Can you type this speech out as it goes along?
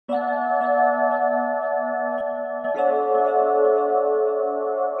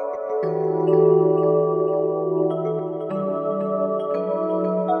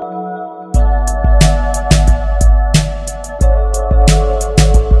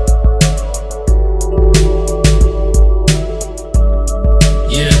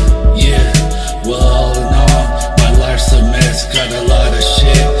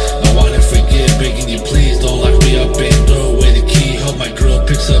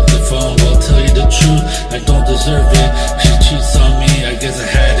deserve it. She cheats on me, I guess I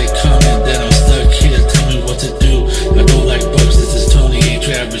had it coming. Then I'm stuck here, tell me what to do. I don't like bugs, this is Tony, ain't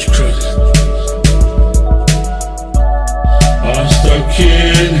your average crook. I'm stuck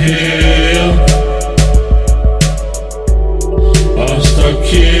in here. I'm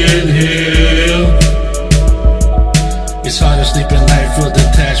stuck in here. It's hard to sleep at night, feel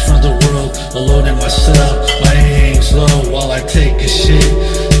detached from the world, alone in myself. My head hangs low while I take a shit.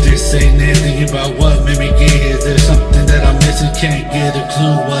 This ain't anything about what made me get here. There's something that I'm missing, can't get a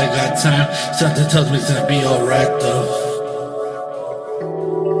clue. Well, I got time, something tells me it's gonna be alright though.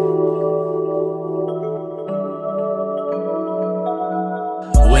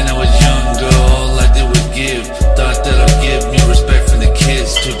 When I was younger, all I did was give. Thought that I'd give me respect from the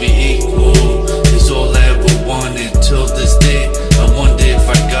kids. To be equal is all I ever wanted. Till this day, I wonder if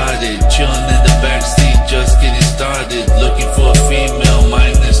I got it. Chilling in the backseat, just getting started. Looking for a female,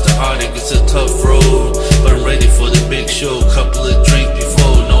 minus the heartache. It's a tough road, but I'm ready for the big show. Couple of drinks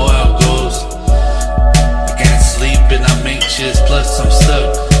before, know how it goes. I can't sleep and I'm anxious, plus I'm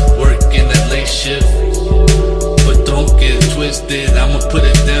stuck working that late shift. But don't get it twisted, I'ma put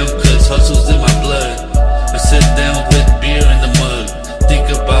it down, cause hustle's in my blood. I sit down with beer in the mug, think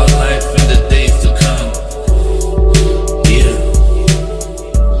about life in the days to come. Yeah,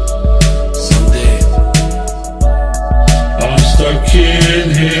 someday. I'm stuck in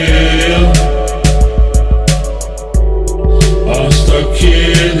here. I'm stuck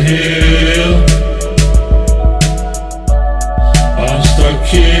in here. I'm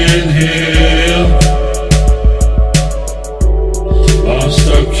stuck in here.